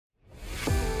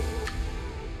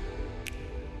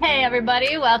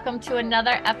everybody. Welcome to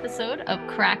another episode of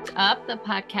Cracked Up, the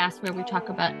podcast where we talk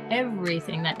about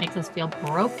everything that makes us feel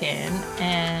broken.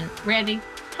 And Randy,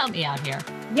 help me out here.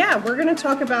 Yeah, we're going to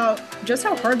talk about just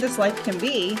how hard this life can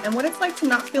be and what it's like to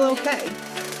not feel okay.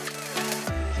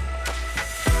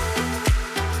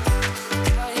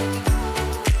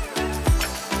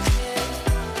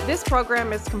 This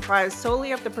program is comprised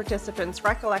solely of the participants'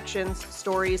 recollections,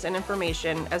 stories, and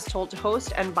information as told to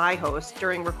host and by host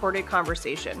during recorded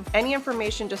conversation. Any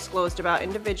information disclosed about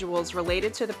individuals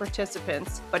related to the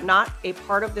participants, but not a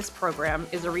part of this program,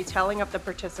 is a retelling of the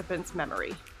participants'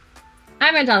 memory.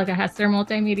 I'm Angelica, Hester,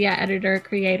 multimedia editor,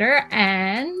 creator,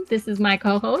 and this is my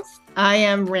co-host. I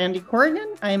am Randi,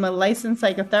 Corrigan. I am a licensed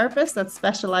psychotherapist that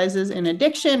specializes in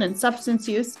addiction and substance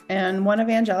use, and one of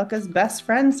Angelica's best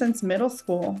friends since middle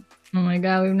school. Oh my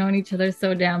God, we've known each other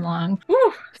so damn long.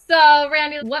 Whew. So,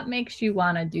 Randy, what makes you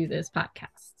want to do this podcast?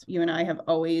 You and I have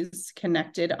always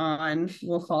connected on,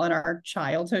 we'll call it our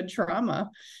childhood trauma.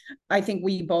 I think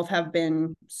we both have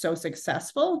been so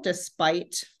successful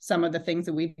despite some of the things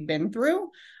that we've been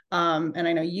through. And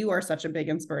I know you are such a big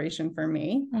inspiration for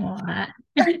me. And,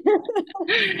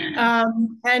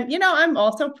 I'm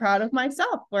also proud of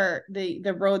myself for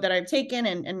the road that I've taken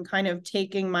and kind of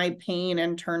taking my pain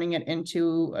and turning it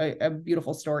into a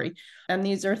beautiful story. And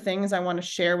these are things I want to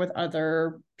share with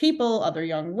other people, other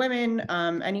young women,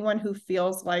 anyone who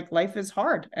feels like life is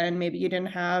hard and maybe you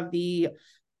didn't have the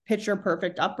picture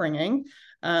perfect upbringing.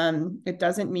 It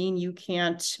doesn't mean you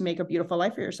can't make a beautiful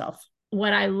life for yourself.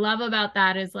 What I love about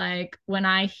that is like when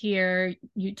I hear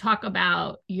you talk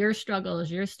about your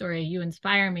struggles, your story, you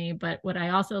inspire me. But what I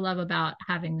also love about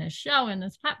having this show and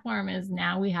this platform is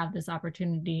now we have this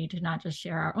opportunity to not just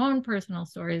share our own personal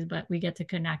stories, but we get to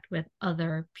connect with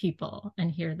other people and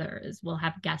hear theirs. We'll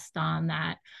have guests on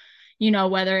that,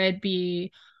 whether it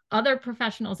be other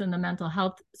professionals in the mental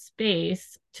health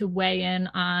space to weigh in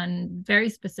on very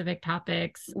specific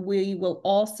topics. We will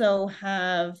also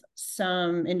have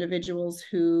some individuals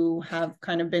who have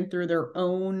kind of been through their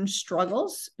own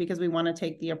struggles because we want to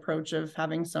take the approach of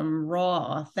having some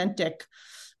raw, authentic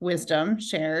wisdom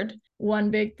shared. One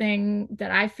big thing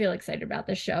that I feel excited about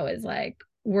this show is like,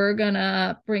 we're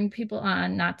gonna bring people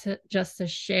on not to just to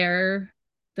share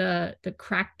the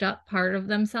cracked up part of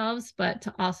themselves, but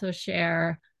to also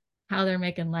share how they're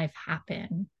making life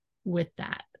happen with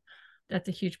that. That's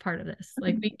a huge part of this.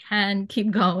 Like we can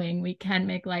keep going, we can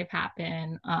make life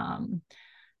happen.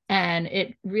 And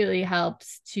it really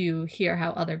helps to hear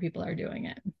how other people are doing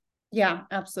it. Yeah,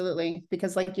 absolutely.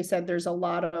 Because like you said, there's a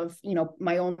lot of,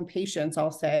 my own patients, I'll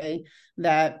say,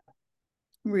 that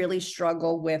really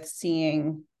struggle with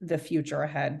seeing the future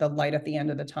ahead, the light at the end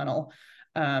of the tunnel.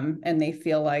 And they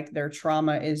feel like their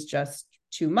trauma is just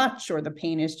too much or the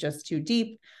pain is just too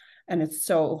deep. And it's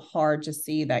so hard to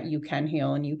see that you can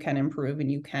heal and you can improve and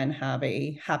you can have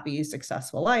a happy,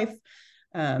 successful life.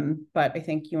 But I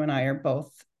think you and I are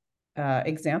both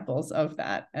examples of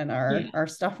that. And our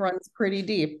stuff runs pretty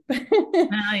deep.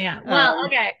 Oh, yeah. Well,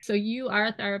 okay. So you are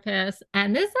a therapist.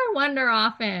 And this I wonder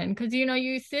often, because,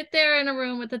 you sit there in a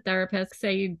room with a therapist,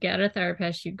 say you get a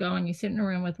therapist, you go and you sit in a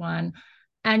room with one,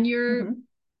 and you're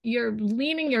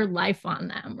leaning your life on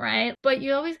them, right? But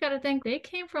you always got to think they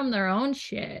came from their own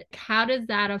shit. How does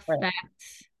that affect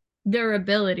their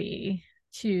ability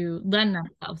to lend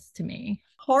themselves to me?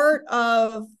 Part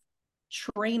of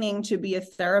training to be a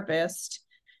therapist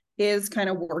is kind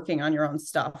of working on your own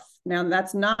stuff. Now,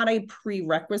 that's not a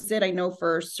prerequisite. I know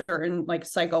for certain like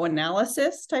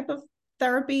psychoanalysis type of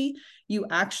therapy, you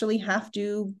actually have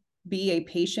to be a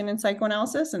patient in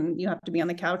psychoanalysis and you have to be on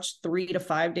the couch 3 to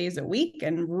 5 days a week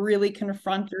and really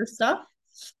confront your stuff.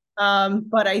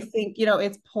 But I think,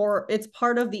 it's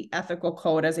part of the ethical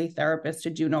code as a therapist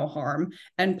to do no harm.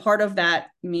 And part of that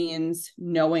means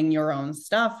knowing your own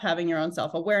stuff, having your own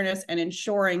self-awareness and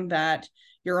ensuring that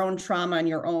your own trauma and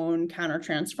your own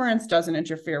countertransference doesn't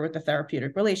interfere with the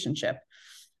therapeutic relationship.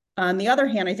 On the other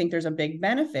hand, I think there's a big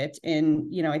benefit in,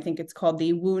 I think it's called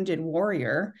the wounded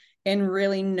warrior, in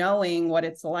really knowing what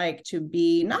it's like to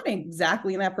be not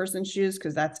exactly in that person's shoes,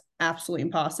 because that's absolutely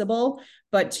impossible,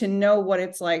 but to know what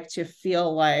it's like to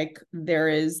feel like there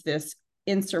is this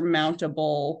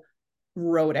insurmountable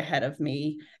road ahead of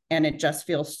me. And it just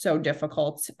feels so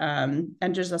difficult. And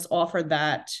just offer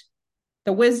that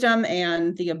the wisdom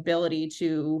and the ability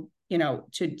to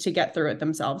get through it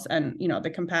themselves. And,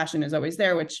 the compassion is always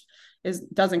there, which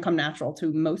doesn't come natural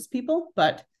to most people,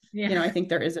 but, I think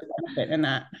there is a benefit in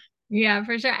that. Yeah,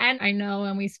 for sure. And I know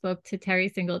when we spoke to Terry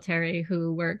Singletary,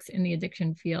 who works in the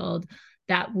addiction field,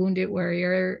 that wounded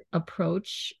warrior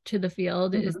approach to the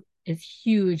field is is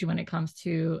huge when it comes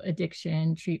to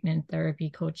addiction, treatment, therapy,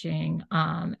 coaching.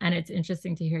 And it's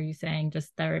interesting to hear you saying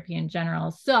just therapy in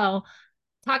general. So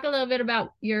talk a little bit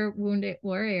about your wounded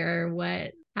warrior.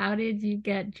 How did you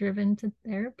get driven to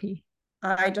therapy?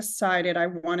 I decided I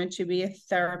wanted to be a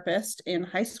therapist in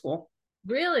high school.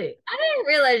 Really? I didn't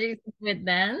realize you did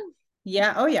then.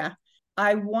 Yeah. Oh, yeah.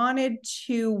 I wanted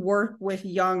to work with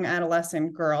young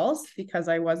adolescent girls because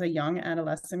I was a young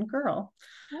adolescent girl.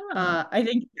 Oh, I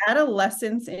think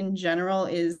adolescence in general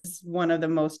is one of the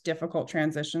most difficult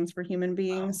transitions for human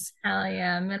beings. hell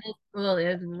yeah. Middle school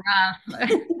is rough.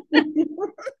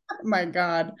 My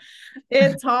God,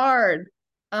 it's hard.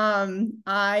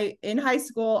 I in high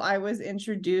school I was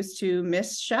introduced to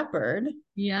Miss Shepherd,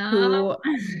 Yeah. who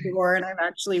and I've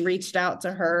actually reached out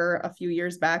to her a few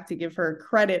years back to give her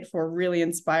credit for really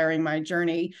inspiring my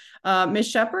journey. Miss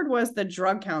Shepherd was the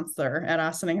drug counselor at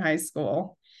Ossining High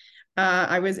School.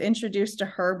 I was introduced to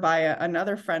her by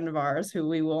another friend of ours who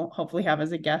we will hopefully have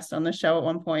as a guest on the show at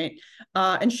one point.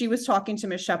 And she was talking to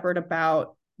Miss Shepherd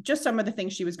about just some of the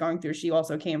things she was going through. She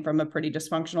also came from a pretty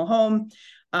dysfunctional home.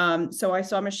 So I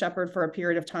saw Miss Shepherd for a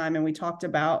period of time, and we talked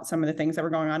about some of the things that were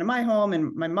going on in my home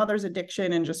and my mother's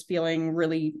addiction and just feeling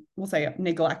really, we'll say,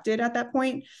 neglected at that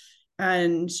point.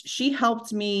 And she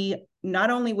helped me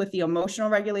not only with the emotional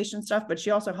regulation stuff, but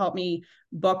she also helped me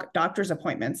book doctor's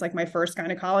appointments, like my first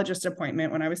gynecologist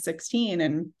appointment when I was 16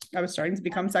 and I was starting to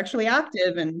become sexually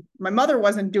active. And my mother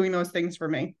wasn't doing those things for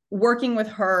me. Working with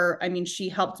her, I mean, she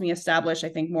helped me establish, I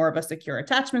think, more of a secure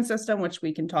attachment system, which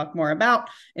we can talk more about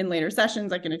in later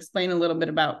sessions. I can explain a little bit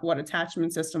about what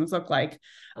attachment systems look like.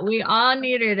 We all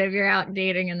need it if you're out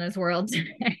dating in this world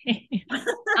today.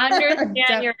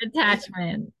 Understand your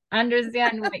attachment.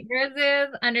 Understand what yours is.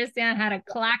 Understand how to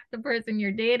clock the person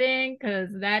you're dating, because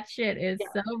that shit is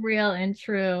so real and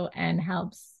true and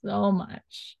helps so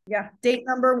much. Yeah. Date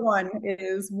number one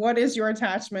is, what is your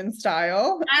attachment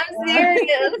style? I'm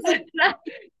serious.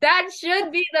 That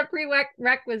should be the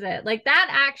prerequisite. Like that,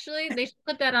 actually, they should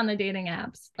put that on the dating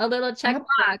apps. A little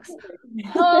checkbox.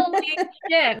 Holy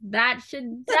shit. That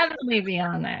should definitely be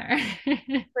on there.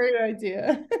 Great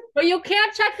idea. But you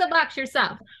can't check the box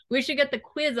yourself. We should get the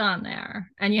quiz on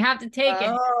there and you have to take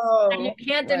it. And you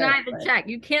can't deny the check.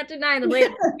 You can't deny the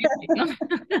label.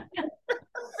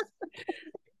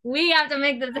 We have to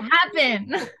make this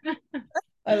happen.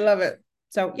 I love it.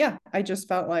 So yeah, I just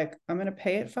felt like I'm going to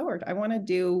pay it forward. I want to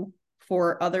do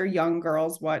for other young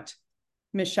girls what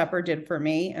Miss Shepherd did for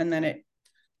me. And then it,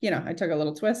 I took a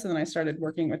little twist and then I started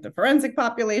working with the forensic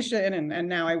population. And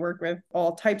now I work with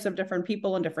all types of different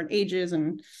people and different ages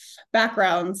and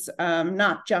backgrounds,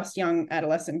 not just young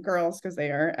adolescent girls, because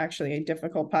they are actually a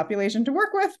difficult population to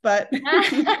work with, but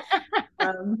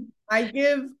I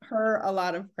give her a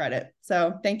lot of credit.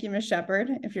 So thank you, Miss Shepherd,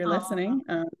 if you're listening.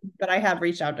 But I have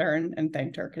reached out to her and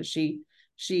thanked her because she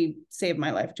saved my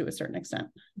life to a certain extent.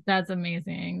 That's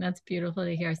amazing. That's beautiful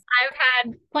to hear. I've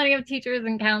had plenty of teachers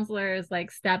and counselors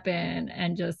like step in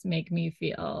and just make me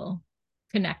feel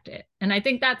connected. And I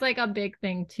think that's like a big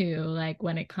thing too, like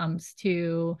when it comes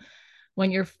to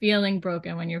when you're feeling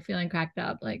broken, when you're feeling cracked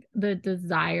up, like the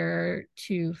desire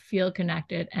to feel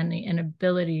connected and the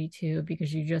inability to,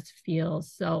 because you just feel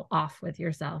so off with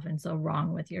yourself and so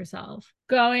wrong with yourself.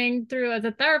 Going through as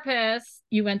a therapist,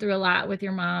 you went through a lot with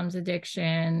your mom's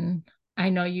addiction. I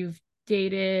know you've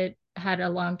had a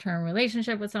long-term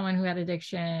relationship with someone who had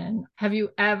addiction. Have you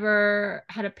ever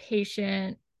had a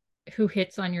patient who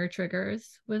hits on your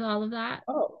triggers with all of that?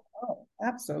 Oh,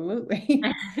 absolutely.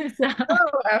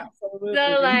 Absolutely.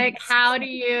 So like, how do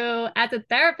you, as a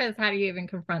therapist, how do you even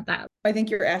confront that? I think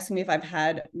you're asking me if I've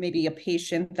had maybe a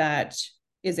patient that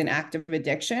is in active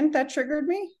addiction that triggered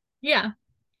me. Yeah.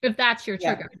 If that's your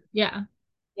trigger. Yeah.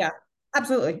 Yeah,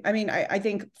 absolutely. I mean, I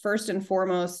think first and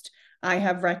foremost, I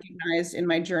have recognized in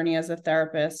my journey as a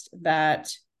therapist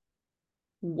that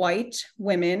white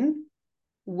women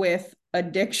with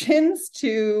addictions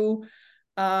to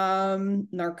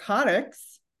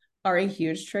narcotics are a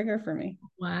huge trigger for me.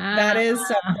 Wow. That is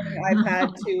something I've had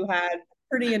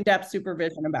pretty in-depth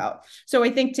supervision about. So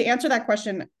I think to answer that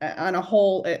question on a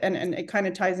whole, and it kind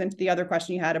of ties into the other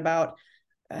question you had about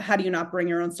how do you not bring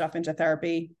your own stuff into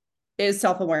therapy, is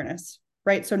self-awareness,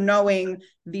 right? So knowing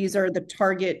this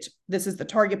is the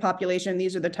target population,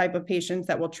 these are the type of patients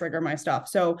that will trigger my stuff.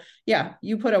 So yeah,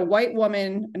 you put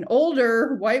an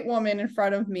older white woman in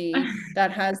front of me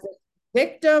that has this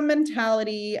victim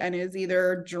mentality and is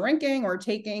either drinking or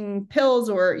taking pills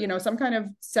or, some kind of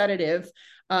sedative.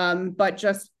 But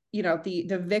just,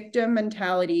 the victim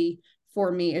mentality for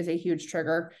me is a huge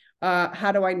trigger.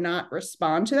 How do I not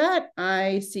respond to that?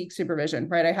 I seek supervision,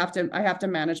 right? I have to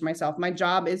manage myself. My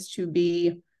job is to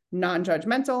be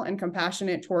non-judgmental and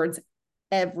compassionate towards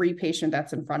every patient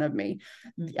that's in front of me.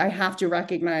 I have to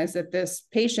recognize that this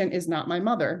patient is not my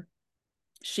mother.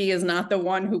 She is not the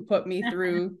one who put me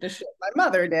through the shit my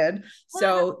mother did.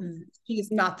 So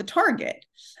she's not the target.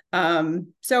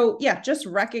 So yeah, just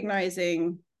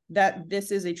recognizing that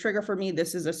this is a trigger for me.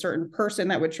 This is a certain person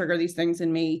that would trigger these things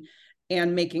in me,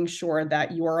 and making sure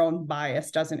that your own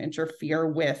bias doesn't interfere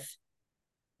with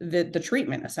the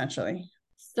treatment, essentially.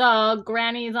 So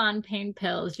granny's on pain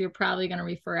pills, you're probably going to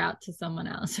refer out to someone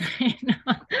else, right?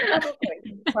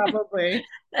 Probably.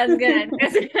 That's good.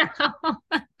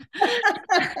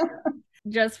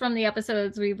 Just from the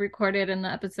episodes we've recorded and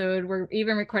the episode we're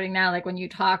even recording now, like when you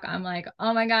talk, I'm like,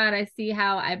 oh my God, I see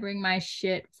how I bring my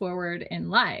shit forward in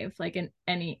life, like in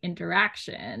any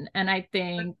interaction. And I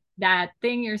think that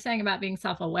thing you're saying about being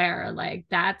self-aware, like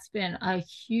that's been a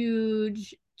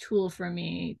huge tool for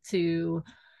me to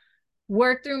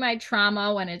work through my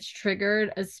trauma when it's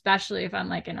triggered, especially if I'm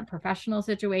like in a professional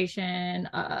situation,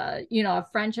 a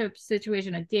friendship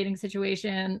situation, a dating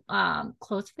situation,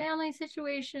 close family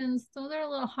situations. Those are a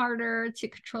little harder to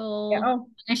control.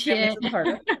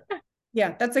 Yeah,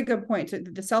 yeah, that's a good point.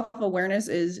 The self-awareness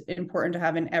is important to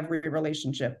have in every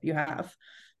relationship you have,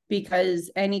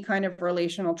 because any kind of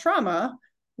relational trauma,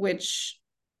 which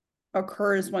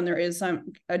occurs when there is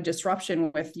a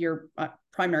disruption with your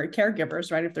primary caregivers,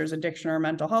 right? If there's addiction or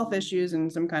mental health issues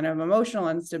and some kind of emotional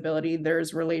instability,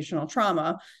 there's relational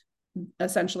trauma,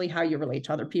 essentially how you relate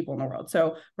to other people in the world.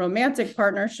 So romantic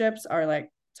partnerships are like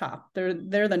top. They're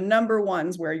the number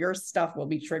ones where your stuff will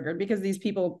be triggered, because these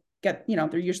people get,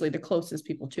 they're usually the closest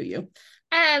people to you.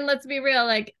 And let's be real,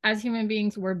 like as human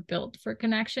beings, we're built for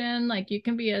connection. Like you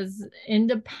can be as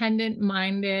independent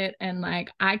minded and like,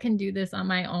 I can do this on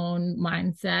my own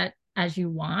mindset as you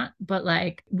want, but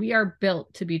like we are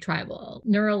built to be tribal,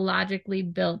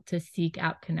 neurologically built to seek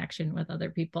out connection with other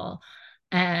people.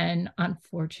 And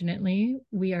unfortunately,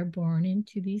 we are born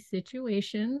into these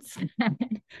situations.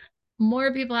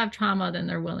 More people have trauma than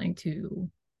they're willing to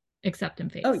accept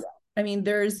and face. Oh, yeah. I mean,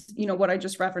 there's, what I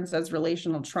just referenced as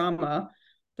relational trauma.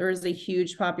 There is a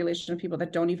huge population of people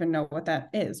that don't even know what that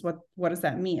is. What does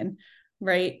that mean?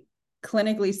 Right?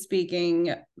 Clinically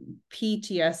speaking,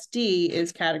 PTSD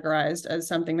is categorized as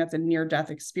something that's a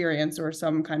near-death experience or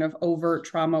some kind of overt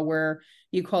trauma, where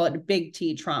you call it big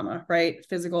T trauma, right?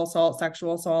 Physical assault,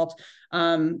 sexual assault,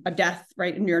 a death,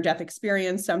 right? Near-death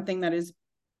experience, something that is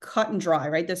cut and dry,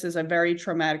 right? This is a very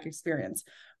traumatic experience.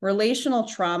 Relational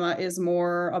trauma is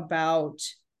more about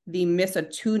the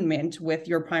misattunement with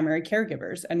your primary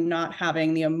caregivers and not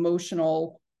having the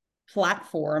emotional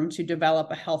platform to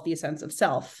develop a healthy sense of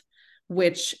self,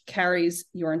 which carries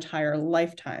your entire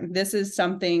lifetime. This is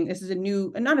not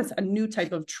a new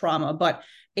type of trauma, but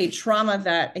a trauma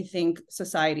that I think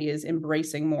society is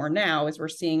embracing more now, as we're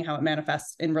seeing how it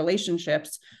manifests in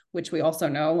relationships, which we also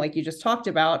know, like you just talked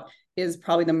about, is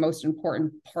probably the most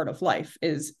important part of life,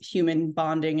 is human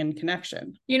bonding and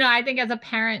connection. I think as a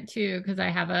parent too, because I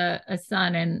have a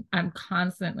son and I'm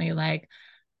constantly like,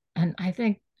 and I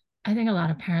think a lot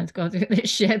of parents go through this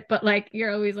shit, but like,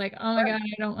 you're always like, oh my God,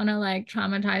 I don't want to like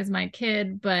traumatize my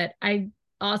kid. But I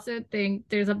also think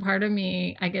there's a part of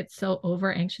me, I get so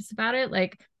over anxious about it.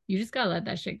 Like, you just gotta let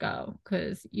that shit go,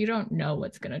 because you don't know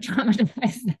what's going to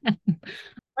traumatize them.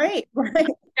 Right.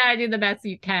 You gotta do the best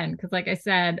you can. Because like I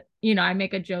said, I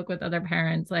make a joke with other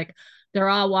parents, like they're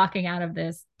all walking out of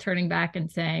this, turning back and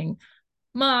saying,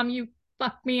 Mom, you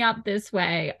fucked me up this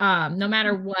way. No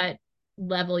matter what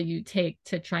level you take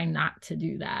to try not to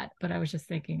do that. But I was just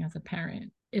thinking, as a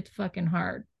parent, it's fucking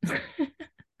hard.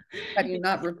 How do you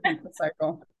not repeat the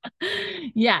cycle?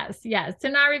 Yes, to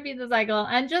not repeat the cycle.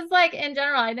 And just like in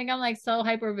general, I think I'm like so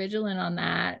hyper vigilant on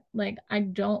that. Like, I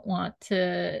don't want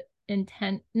to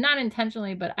not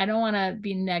intentionally, but I don't want to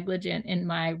be negligent in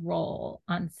my role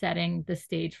on setting the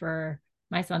stage for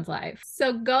my son's life.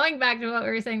 So going back to what we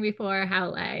were saying before,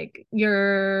 how like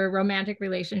your romantic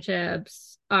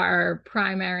relationships are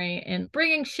primary in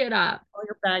bringing shit up. All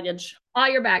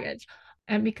your baggage.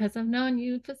 And because I've known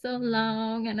you for so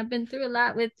long and I've been through a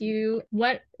lot with you,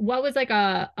 what was like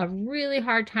a really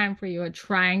hard time for you, a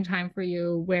trying time for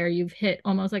you, where you've hit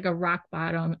almost like a rock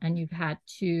bottom and you've had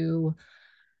to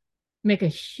make a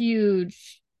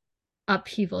huge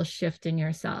upheaval shift in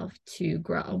yourself to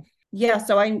grow? Yeah,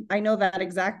 so I know that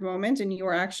exact moment, and you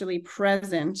were actually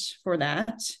present for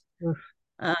that.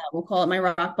 We'll call it my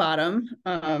rock bottom.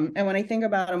 And when I think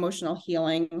about emotional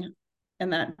healing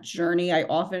and that journey, I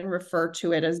often refer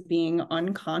to it as being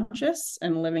unconscious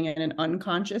and living in an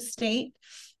unconscious state.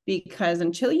 because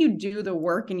until you do the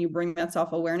work and you bring that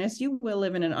self-awareness, you will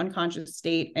live in an unconscious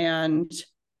state and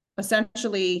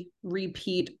essentially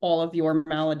repeat all of your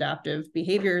maladaptive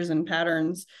behaviors and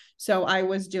patterns. So I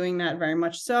was doing that very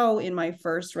much so in my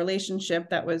first relationship.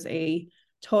 That was a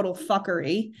total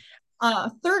fuckery.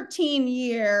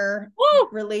 13-year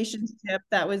relationship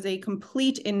that was a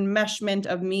complete enmeshment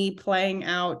of me playing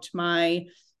out my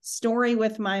story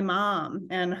with my mom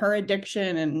and her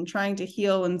addiction and trying to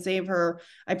heal and save her.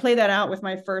 I played that out with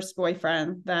my first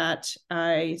boyfriend that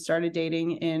I started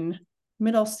dating in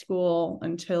middle school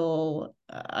until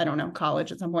I don't know,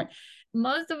 college at some point.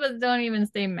 Most of us don't even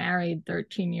stay married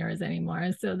 13 years anymore.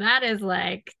 So that is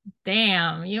like,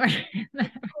 damn, you are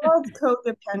called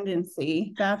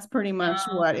codependency. That's pretty much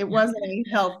what it wasn't a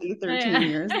healthy 13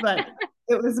 years, but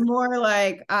it was more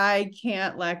like, I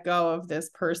can't let go of this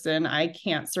person. I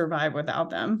can't survive without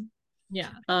them.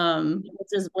 Yeah.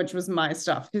 Which was my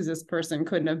stuff, because this person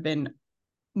couldn't have been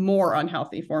more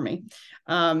unhealthy for me.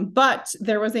 But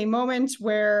there was a moment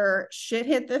where shit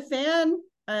hit the fan,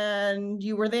 and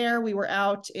you were there. We were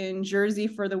out in Jersey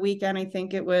for the weekend. I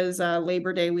think it was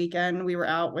Labor Day weekend. We were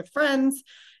out with friends,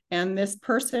 and this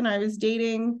person I was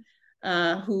dating,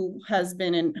 who had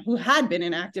been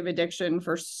in active addiction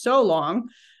for so long,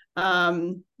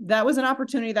 that was an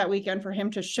opportunity that weekend for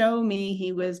him to show me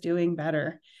he was doing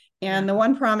better. And the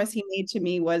one promise he made to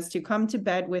me was to come to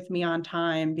bed with me on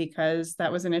time, because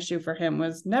that was an issue for him,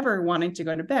 was never wanting to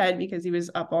go to bed because he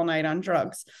was up all night on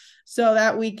drugs. So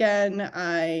that weekend,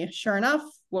 I, sure enough,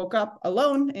 woke up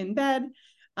alone in bed,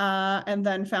 and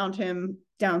then found him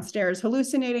downstairs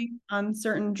hallucinating on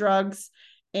certain drugs.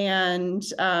 And,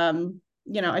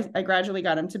 I gradually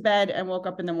got him to bed and woke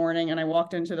up in the morning, and I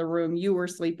walked into the room you were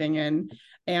sleeping in,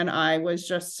 and I was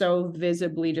just so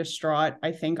visibly distraught.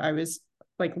 I think I was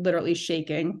like literally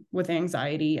shaking with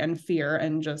anxiety and fear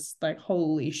and just like,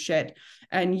 holy shit.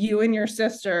 And you and your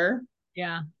sister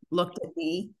looked at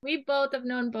me. We both have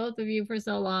known both of you for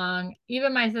so long.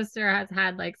 Even my sister has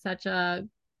had like such a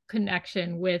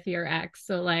connection with your ex.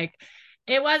 So like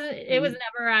it was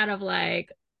never out of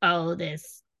like, oh,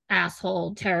 this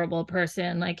asshole, terrible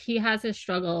person. Like he has his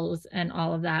struggles and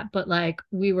all of that. But like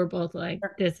we were both like,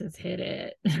 this has hit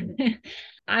it.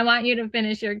 I want you to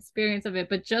finish your experience of it.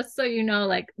 But just so you know,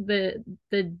 like the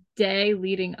day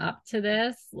leading up to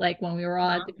this, like when we were all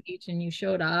at the beach and you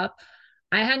showed up,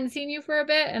 I hadn't seen you for a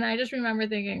bit. And I just remember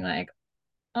thinking like,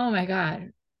 oh my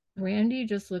God, Randi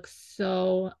just looks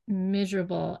so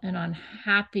miserable and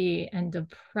unhappy and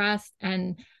depressed.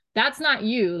 And that's not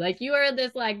you. Like you are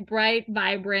this like bright,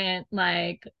 vibrant,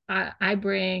 like I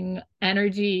bring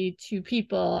energy to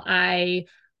people. I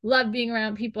love being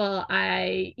around people.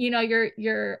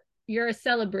 You're a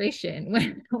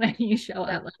celebration when you show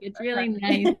up. Like it's really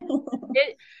nice.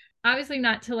 It obviously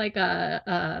not to like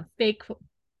a fake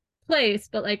place,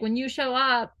 but like when you show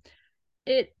up,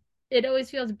 it always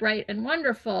feels bright and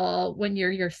wonderful when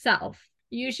you're yourself.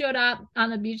 You showed up on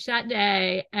the beach that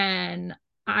day, and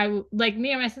I, like,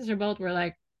 me and my sister both were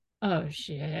like, oh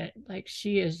shit, like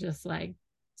she is just like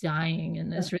dying in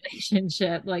this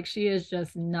relationship. Like she is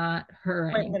just not her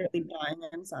anymore. Literally dying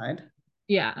inside.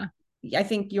 Yeah. I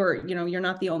think you're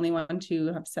not the only one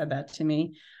to have said that to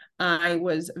me. I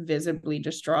was visibly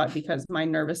distraught because my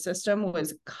nervous system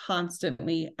was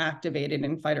constantly activated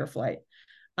in fight or flight.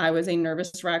 I was a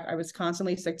nervous wreck. I was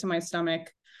constantly sick to my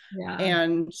stomach. Yeah.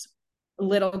 And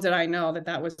little did I know that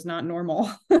that was not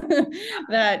normal,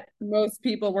 that most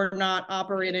people were not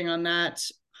operating on that,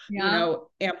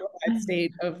 amplified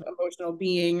state of emotional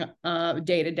being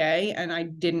day to day. And I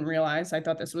didn't realize. I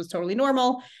thought this was totally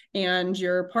normal. And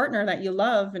your partner that you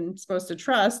love and supposed to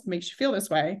trust makes you feel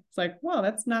this way. It's like, whoa,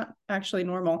 that's not actually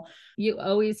normal. You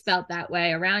always felt that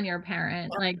way around your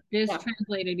parent. Like this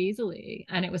translated easily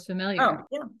and it was familiar. Oh,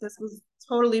 yeah, this was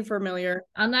totally familiar.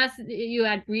 Unless you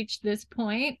had reached this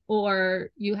point or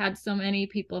you had so many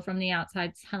people from the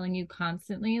outside telling you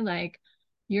constantly, like,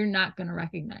 you're not going to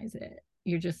recognize it.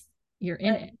 You're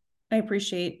in it. I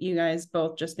appreciate you guys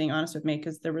both just being honest with me,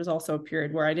 because there was also a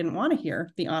period where I didn't want to hear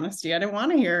the honesty. I didn't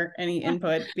want to hear any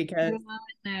input because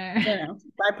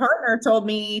my partner told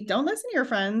me, don't listen to your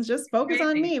friends, just focus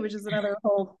on me, which is another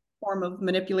whole form of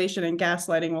manipulation and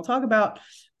gaslighting we'll talk about.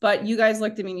 But you guys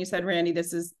looked at me and you said, Randi,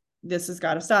 this has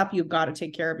got to stop. You've got to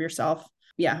take care of yourself.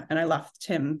 Yeah. And I left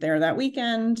him there that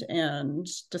weekend and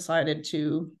decided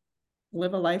to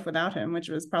live a life without him, which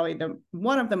was probably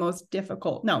the most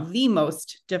difficult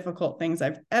things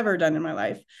I've ever done in my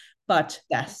life, but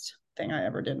best thing I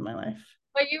ever did in my life.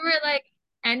 But you were like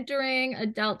entering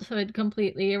adulthood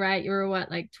completely, right? You were what,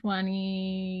 like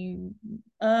 20?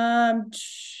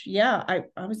 Yeah,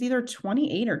 I was either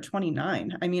 28 or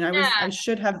 29. I mean, I Yeah.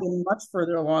 should have been much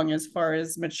further along as far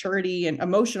as maturity and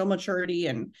emotional maturity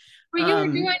and But you were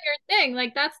doing your thing.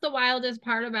 Like that's the wildest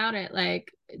part about it.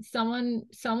 Like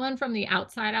someone from the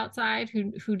outside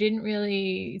who didn't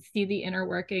really see the inner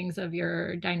workings of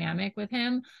your dynamic with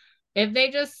him, if they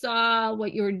just saw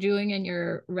what you were doing in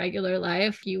your regular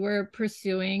life, you were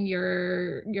pursuing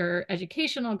your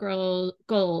educational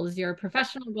goals, your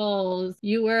professional goals,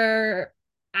 you were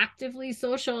actively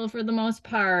social for the most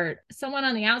part. Someone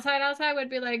on the outside would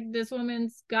be like, this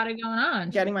woman's got it going on.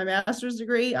 getting my master's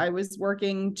degree. I was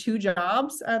working 2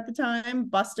 jobs at the time,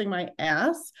 busting my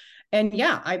ass. And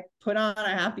yeah, I put on a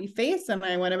happy face and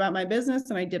I went about my business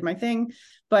and I did my thing.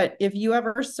 But if you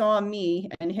ever saw me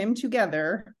and him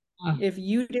together, if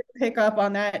you didn't pick up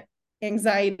on that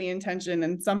anxiety and tension,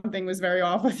 and something was very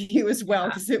off with you as well,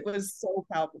 because it was so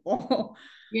palpable.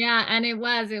 Yeah, and it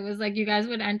was like you guys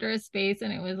would enter a space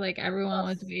and it was like everyone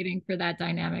was waiting for that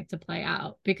dynamic to play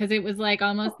out because it was like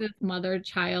almost this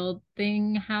mother-child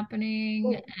thing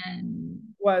happening and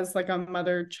was like a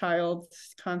mother child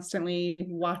constantly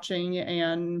watching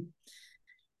and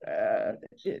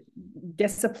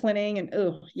disciplining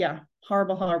and yeah,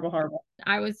 horrible.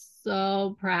 I was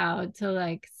so proud to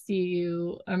like see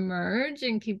you emerge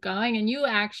and keep going, and you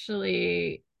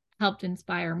actually helped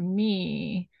inspire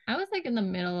me. I was like in the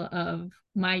middle of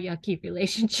my yucky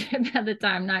relationship at the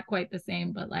time, not quite the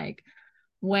same, but like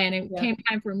when it came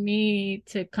time for me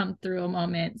to come through a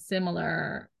moment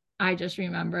similar, I just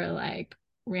remember like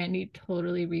Randi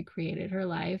totally recreated her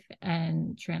life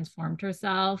and transformed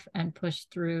herself and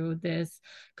pushed through this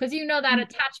because you know that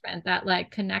attachment, that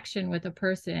like connection with a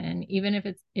person, even if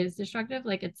it is destructive,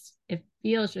 like it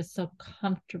feels just so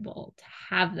comfortable to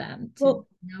have them to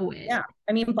know it. Yeah,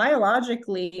 I mean,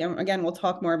 biologically, again, we'll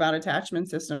talk more about attachment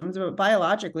systems, but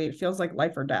biologically, it feels like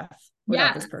life or death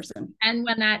without this person. And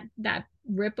when that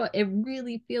rip, it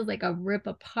really feels like a rip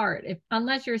apart. If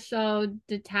unless you're so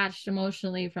detached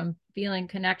emotionally from feeling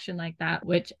connection like that,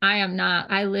 which I am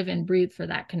not. I live and breathe for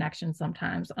that connection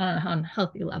sometimes on an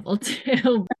unhealthy level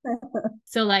too.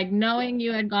 So like knowing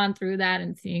you had gone through that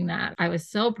and seeing that, I was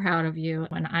so proud of you.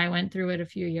 When I went through it a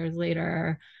few years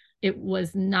later, it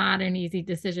was not an easy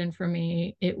decision for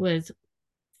me. It was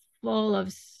full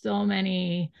of so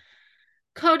many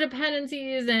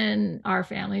codependencies and our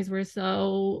families were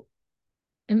so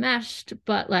enmeshed.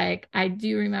 But like I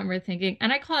do remember thinking,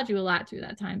 and I called you a lot through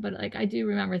that time, but like I do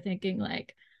remember thinking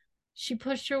like she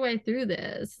pushed her way through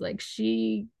this, like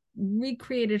she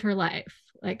recreated her life,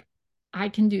 like I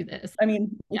can do this. I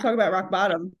mean, we talk about rock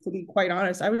bottom. To be quite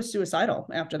honest, I was suicidal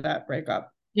after that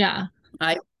breakup.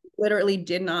 I literally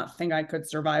did not think I could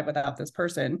survive without this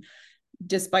person,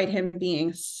 despite him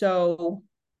being so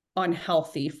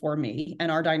unhealthy for me and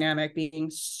our dynamic being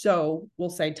so, we'll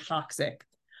say, toxic.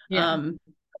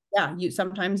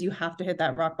 Sometimes you have to hit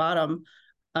that rock bottom.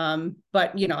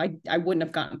 But you know, I wouldn't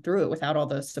have gotten through it without all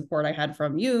the support I had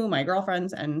from you, my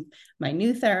girlfriends, and my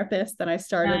new therapist that I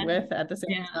started with at the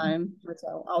same time, which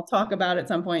I'll talk about at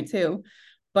some point too.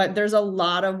 But there's a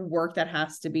lot of work that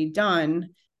has to be done.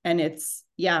 And it's,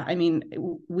 I mean,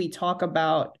 we talk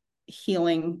about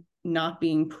healing not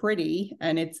being pretty,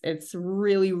 and it's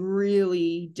really,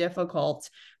 really difficult,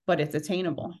 but it's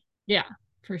attainable. Yeah,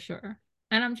 for sure.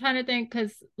 And I'm trying to think,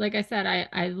 because like I said,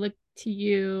 I look to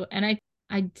you, and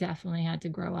I definitely had to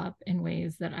grow up in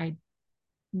ways that I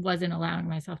wasn't allowing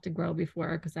myself to grow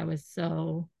before because I was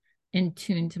so in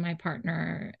tune to my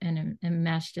partner and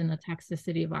enmeshed in the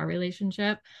toxicity of our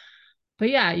relationship. But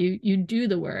yeah, you do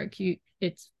the work.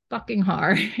 It's fucking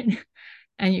hard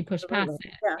and you push past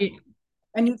it.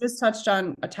 And you just touched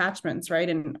on attachments, right?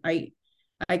 And I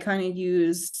kind of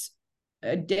used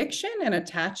addiction and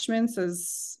attachments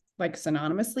as like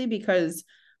synonymously, because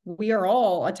we are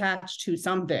all attached to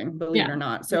something, believe it or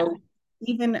not. So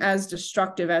even as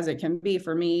destructive as it can be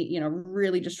for me, you know,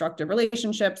 really destructive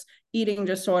relationships, eating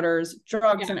disorders,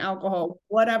 drugs and alcohol,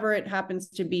 whatever it happens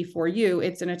to be for you,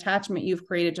 it's an attachment you've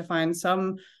created to find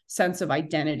some sense of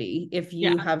identity if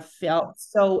you have felt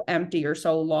so empty or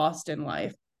so lost in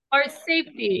life. Or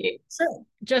safety. Sure.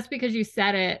 Just because you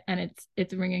said it and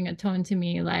it's ringing a tone to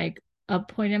me, like a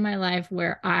point in my life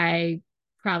where I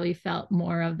probably felt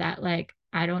more of that, like,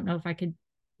 I don't know if I could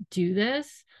do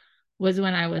this, was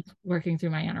when I was working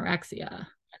through my anorexia. And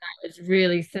I was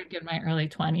really sick in my early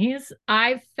 20s.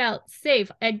 I felt safe.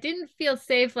 I didn't feel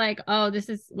safe like, oh, this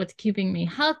is what's keeping me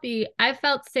healthy. I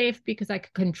felt safe because I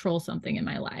could control something in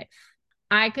my life.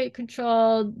 I could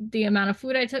control the amount of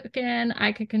food I took in.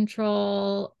 I could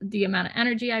control the amount of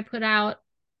energy I put out.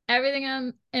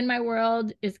 everything in my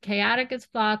world is chaotic as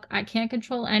fuck. I can't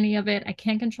control any of it. I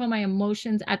can't control my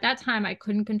emotions. At that time, I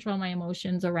couldn't control my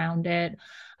emotions around it.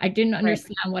 I didn't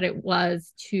understand what it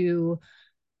was to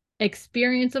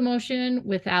experience emotion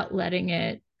without letting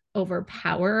it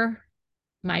overpower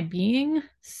my being.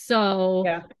 So,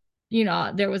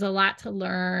 there was a lot to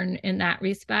learn in that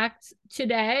respect.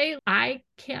 Today, I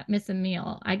can't miss a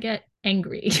meal. I get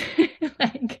angry.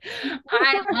 Like,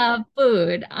 I love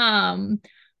food.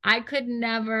 I could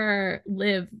never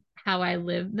live how I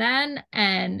lived then.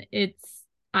 And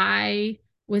I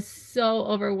was so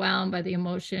overwhelmed by the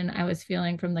emotion I was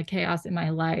feeling from the chaos in my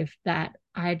life that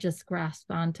I just grasped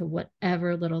onto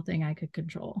whatever little thing I could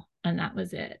control. And that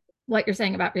was it. What you're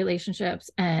saying about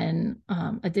relationships and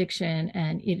addiction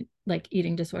and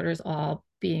eating disorders all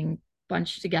being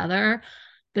bunched together,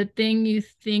 the thing you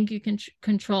think you can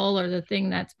control, or the thing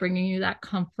that's bringing you that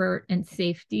comfort and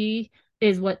safety,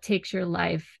 is what takes your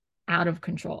life out of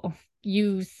control.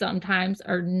 You sometimes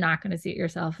are not going to see it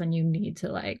yourself, and you need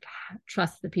to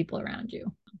trust the people around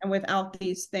you. And without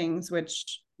these things,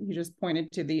 which you just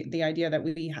pointed to, the idea that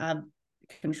we have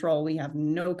control, we have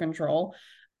no control.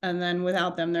 And then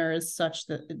without them, there is such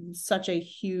a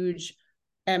huge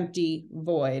empty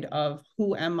void of,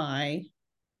 who am I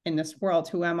in this world?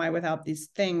 Who am I without this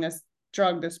thing, this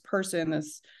drug, this person,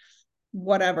 this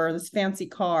whatever, this fancy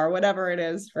car, whatever it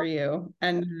is for you?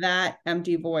 And that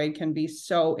empty void can be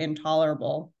so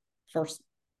intolerable for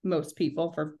most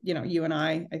people. For, you and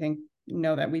I think,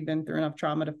 know that we've been through enough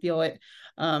trauma to feel it.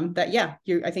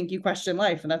 I think you question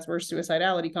life, and that's where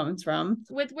suicidality comes from.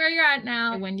 With where you're at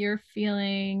now, when you're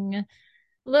feeling a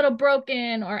little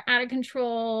broken or out of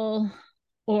control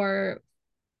or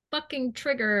fucking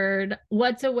triggered,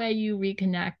 what's a way you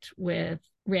reconnect with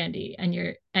Randi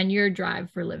and your drive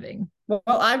for living? Well,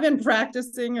 I've been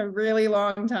practicing a really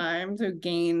long time to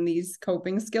gain these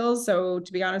coping skills. So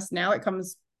to be honest, now it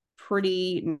comes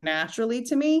pretty naturally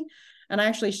to me. And I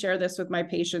actually share this with my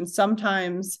patients.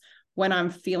 Sometimes when I'm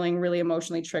feeling really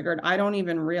emotionally triggered, I don't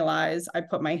even realize I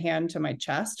put my hand to my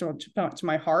chest or to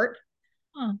my heart.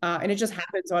 And it just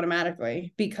happens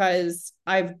automatically, because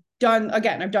I've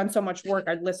done so much work.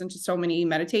 I've listened to so many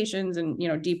meditations and,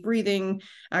 deep breathing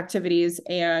activities,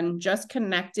 and just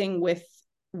connecting with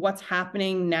what's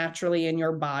happening naturally in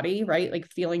your body, right? Like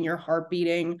feeling your heart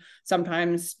beating,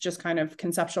 sometimes just kind of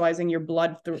conceptualizing your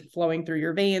blood flowing through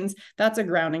your veins. That's a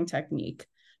grounding technique.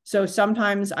 So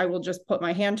sometimes I will just put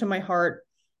my hand to my heart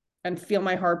and feel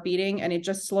my heart beating, and it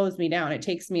just slows me down. It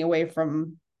takes me away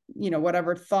from,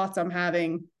 whatever thoughts I'm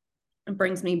having, and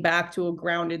brings me back to a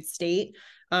grounded state.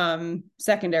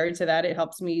 Secondary to that, it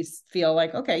helps me feel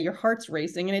like, okay, your heart's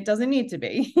racing and it doesn't need to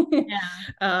be.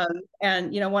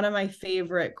 And one of my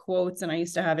favorite quotes, and I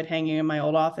used to have it hanging in my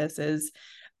old office, is,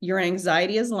 your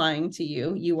anxiety is lying to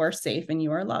you. You are safe and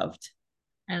you are loved.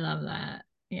 I love that.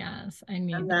 Yes, I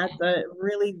need that. That's a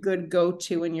really good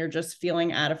go-to when you're just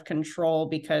feeling out of control,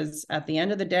 because at the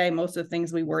end of the day, most of the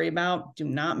things we worry about do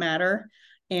not matter.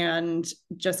 And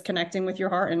just connecting with your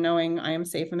heart and knowing, I am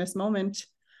safe in this moment.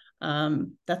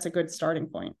 That's a good starting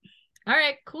point. All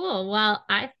right, cool. Well,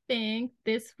 I think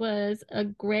this was a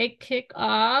great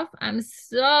kickoff. I'm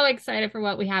so excited for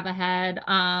what we have ahead.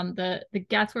 The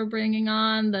guests we're bringing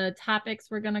on, the topics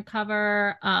we're going to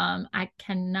cover. I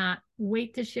cannot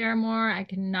wait to share more. I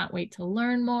cannot wait to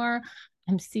learn more.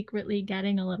 I'm secretly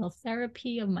getting a little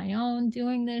therapy of my own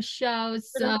doing this show.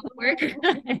 So we're going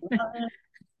to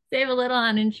save a little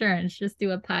on insurance. Just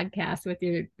do a podcast with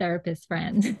your therapist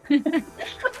friend.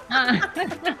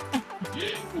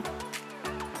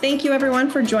 Thank you, everyone,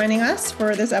 for joining us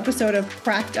for this episode of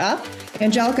Cracked Up.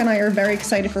 Angelica and I are very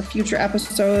excited for future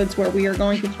episodes where we are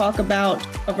going to talk about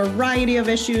a variety of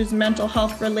issues, mental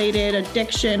health related,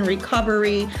 addiction,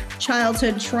 recovery,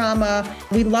 childhood trauma.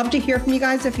 We'd love to hear from you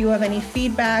guys. If you have any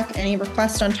feedback, any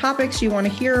requests on topics you want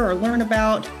to hear or learn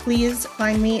about, please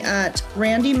find me at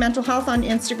Randi Mental Health on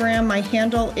Instagram. My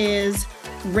handle is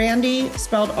Randi,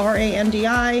 spelled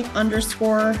RANDI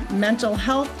 _mental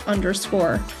health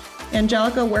 _.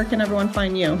 Angelica, where can everyone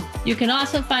find you? You can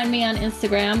also find me on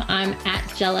Instagram. I'm at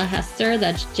Jella Hester.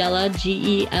 That's Jella,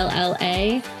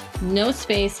 Gella. No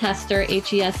space, Hester,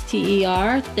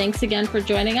 Hester. Thanks again for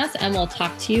joining us, and we'll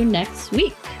talk to you next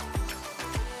week.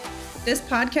 This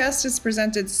podcast is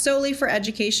presented solely for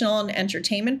educational and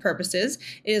entertainment purposes.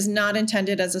 It is not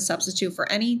intended as a substitute for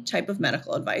any type of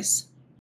medical advice.